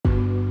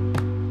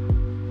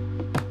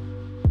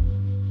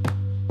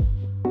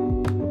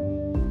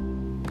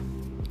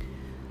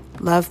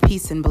Love,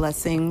 peace, and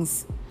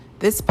blessings.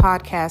 This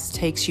podcast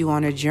takes you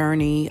on a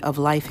journey of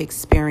life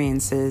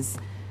experiences,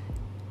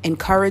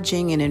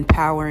 encouraging and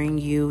empowering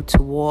you to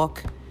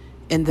walk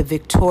in the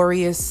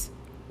victorious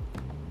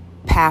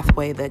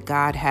pathway that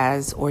God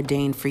has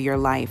ordained for your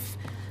life.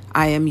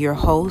 I am your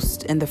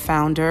host and the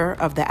founder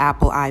of the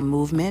Apple Eye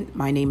Movement.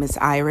 My name is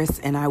Iris,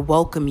 and I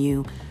welcome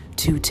you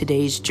to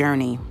today's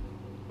journey.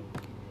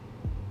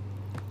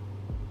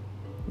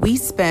 We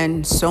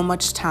spend so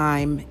much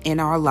time in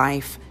our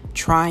life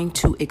trying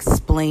to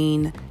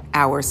explain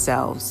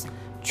ourselves,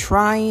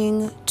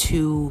 trying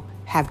to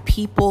have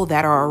people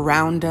that are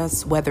around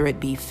us, whether it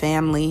be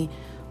family,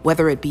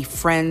 whether it be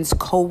friends,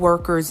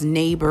 co-workers,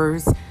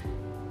 neighbors,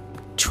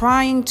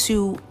 trying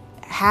to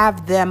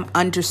have them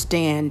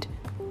understand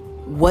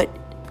what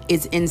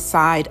is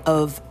inside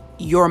of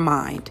your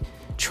mind,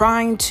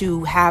 trying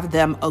to have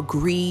them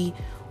agree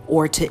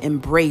or to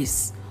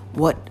embrace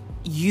what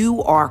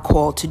you are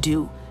called to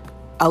do,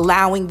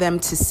 allowing them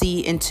to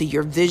see into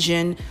your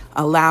vision,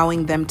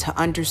 allowing them to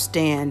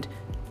understand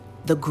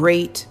the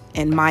great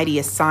and mighty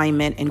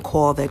assignment and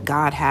call that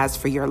God has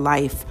for your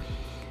life.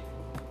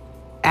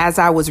 As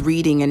I was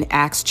reading in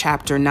Acts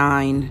chapter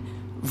 9,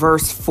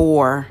 verse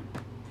 4,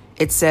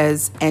 it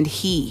says, "And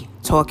he,"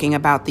 talking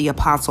about the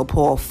Apostle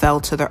Paul, "fell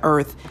to the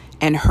earth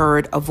and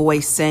heard a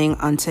voice saying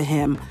unto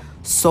him,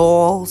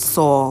 Saul,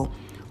 Saul,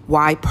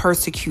 why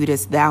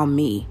persecutest thou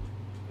me?"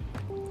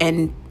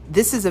 And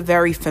this is a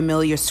very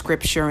familiar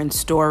scripture and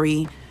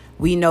story.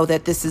 We know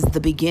that this is the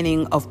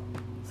beginning of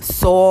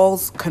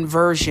Saul's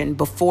conversion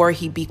before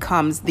he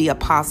becomes the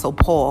Apostle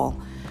Paul.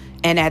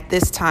 And at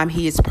this time,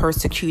 he is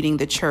persecuting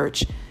the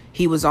church.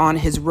 He was on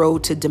his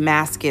road to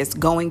Damascus,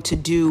 going to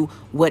do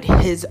what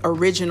his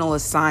original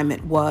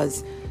assignment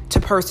was, to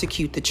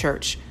persecute the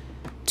church,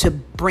 to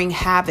bring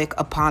havoc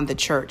upon the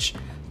church,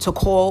 to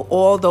call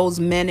all those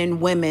men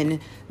and women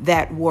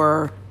that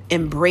were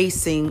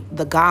embracing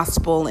the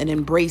gospel and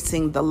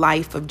embracing the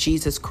life of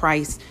Jesus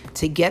Christ,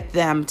 to get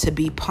them to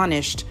be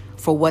punished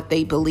for what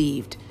they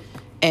believed.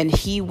 And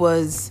he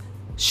was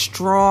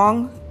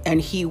strong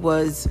and he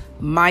was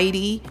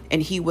mighty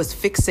and he was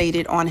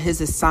fixated on his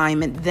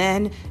assignment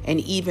then and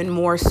even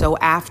more so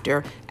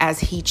after, as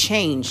he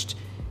changed.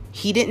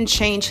 He didn't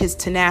change his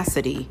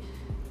tenacity,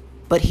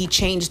 but he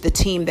changed the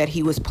team that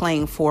he was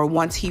playing for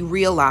once he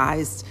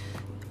realized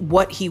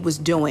what he was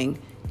doing,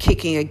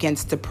 kicking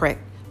against the prick,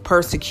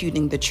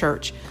 persecuting the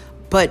church.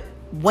 But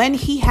when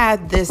he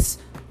had this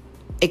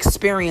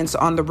experience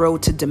on the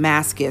road to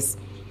Damascus,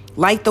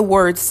 like the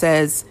word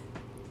says,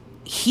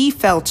 he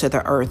fell to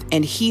the earth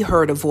and he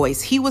heard a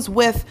voice. He was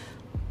with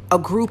a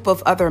group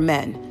of other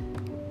men.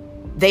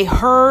 They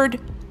heard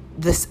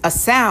a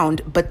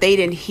sound, but they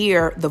didn't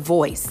hear the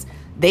voice.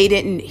 They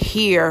didn't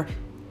hear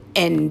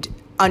and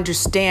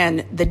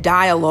understand the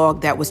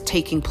dialogue that was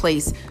taking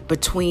place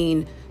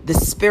between the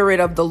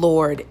Spirit of the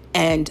Lord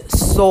and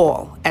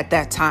Saul at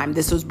that time.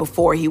 This was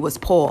before he was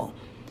Paul.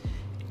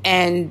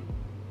 And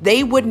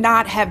they would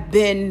not have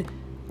been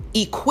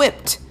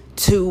equipped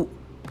to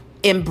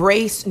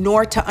embrace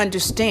nor to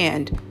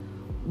understand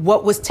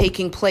what was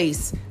taking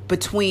place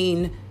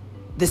between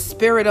the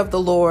Spirit of the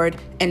Lord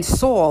and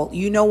Saul.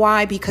 You know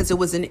why? Because it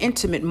was an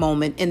intimate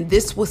moment, and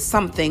this was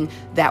something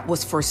that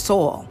was for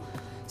Saul.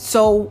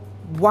 So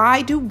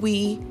why do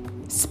we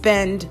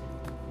spend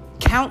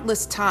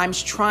countless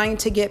times trying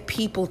to get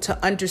people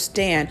to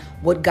understand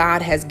what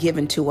God has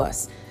given to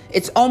us?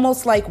 It's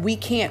almost like we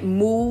can't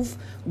move.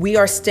 We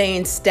are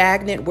staying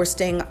stagnant. We're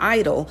staying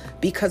idle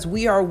because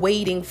we are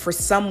waiting for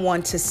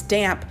someone to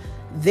stamp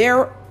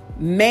their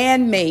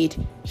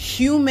man-made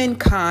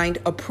humankind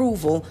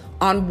approval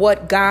on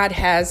what God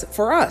has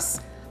for us.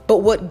 But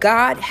what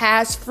God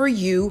has for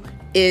you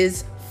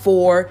is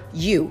for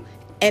you.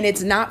 And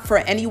it's not for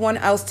anyone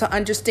else to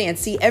understand.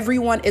 See,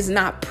 everyone is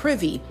not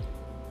privy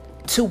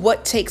to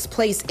what takes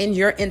place in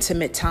your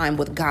intimate time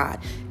with God.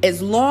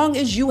 As long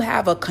as you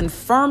have a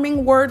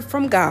confirming word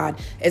from God,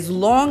 as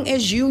long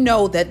as you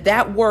know that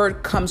that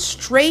word comes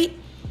straight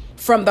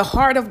from the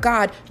heart of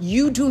God,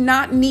 you do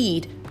not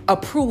need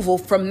approval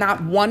from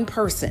not one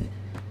person.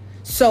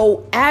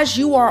 So as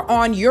you are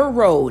on your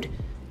road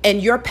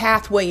and your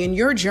pathway and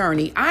your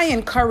journey, I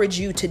encourage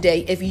you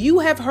today, if you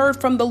have heard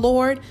from the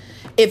Lord,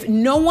 if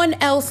no one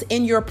else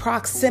in your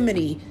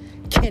proximity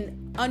can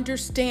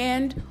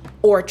understand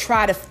or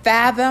try to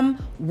fathom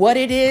what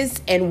it is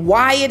and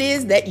why it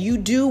is that you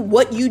do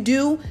what you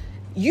do,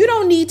 you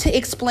don't need to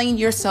explain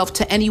yourself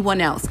to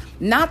anyone else.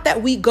 Not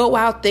that we go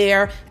out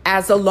there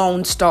as a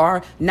lone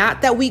star,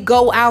 not that we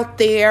go out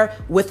there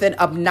with an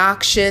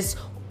obnoxious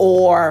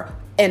or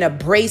an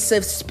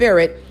abrasive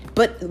spirit,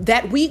 but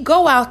that we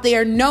go out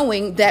there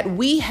knowing that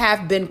we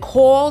have been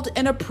called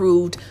and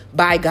approved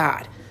by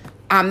God.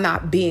 I'm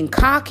not being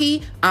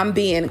cocky. I'm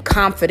being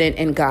confident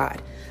in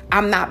God.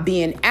 I'm not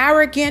being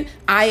arrogant.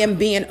 I am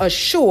being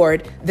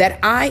assured that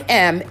I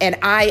am, and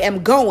I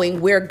am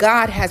going where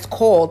God has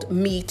called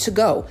me to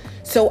go.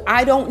 So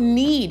I don't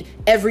need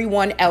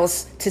everyone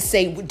else to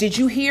say, did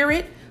you hear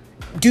it?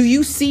 Do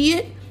you see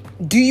it?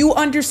 Do you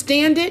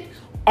understand it?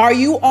 Are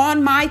you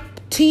on my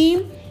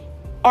Team,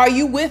 are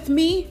you with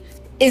me?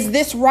 Is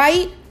this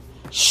right?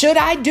 Should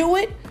I do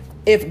it?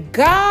 If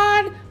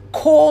God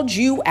called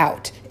you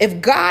out,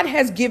 if God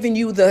has given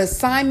you the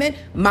assignment,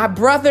 my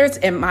brothers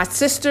and my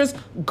sisters,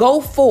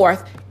 go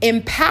forth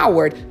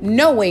empowered,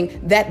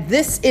 knowing that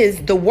this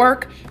is the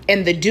work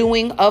and the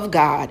doing of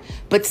God.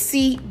 But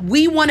see,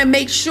 we want to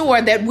make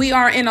sure that we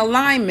are in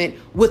alignment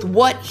with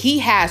what He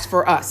has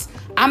for us.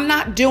 I'm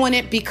not doing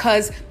it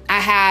because I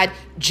had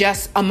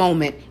just a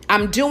moment.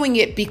 I'm doing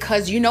it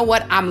because you know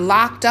what? I'm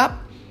locked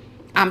up.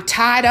 I'm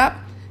tied up.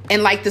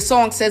 And like the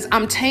song says,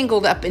 I'm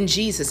tangled up in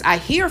Jesus. I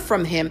hear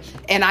from Him,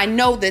 and I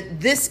know that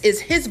this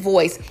is His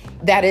voice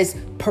that is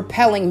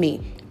propelling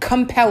me,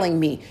 compelling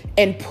me,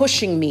 and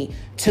pushing me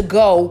to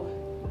go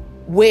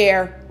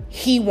where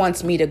He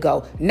wants me to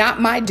go. Not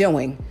my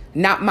doing,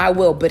 not my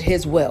will, but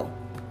His will.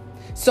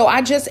 So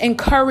I just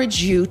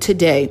encourage you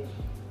today,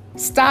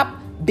 stop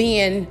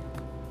being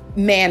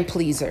man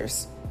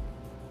pleasers.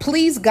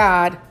 Please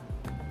God,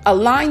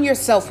 align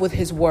yourself with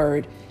His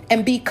word,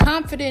 and be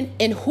confident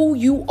in who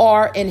you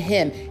are in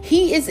Him.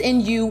 He is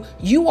in you,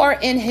 you are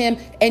in Him,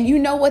 and you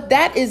know what?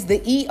 That is the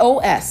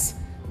EOS,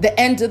 the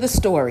end of the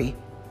story.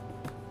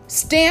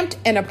 Stamped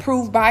and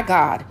approved by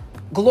God.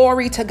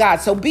 Glory to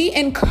God. So be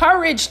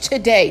encouraged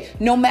today,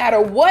 no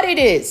matter what it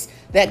is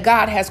that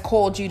God has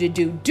called you to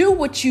do. Do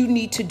what you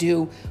need to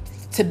do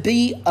to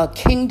be a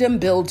kingdom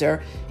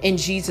builder in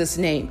Jesus'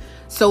 name.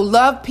 So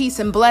love, peace,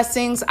 and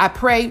blessings. I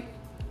pray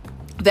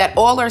that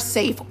all are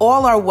safe,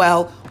 all are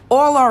well,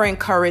 all are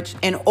encouraged,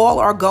 and all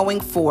are going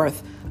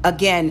forth.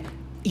 Again,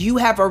 you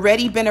have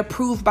already been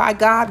approved by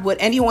God. What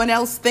anyone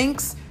else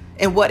thinks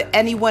and what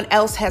anyone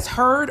else has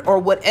heard or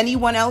what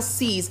anyone else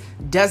sees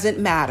doesn't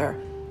matter.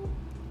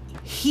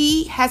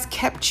 He has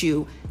kept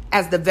you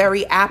as the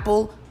very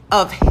apple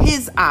of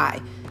His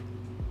eye.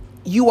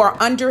 You are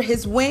under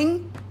His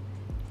wing.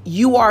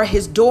 You are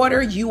His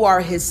daughter. You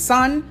are His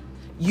son.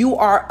 You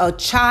are a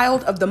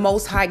child of the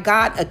Most High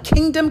God, a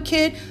kingdom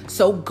kid.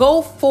 So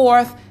go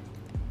forth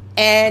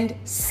and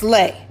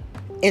slay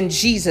in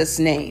Jesus'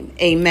 name.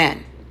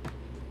 Amen.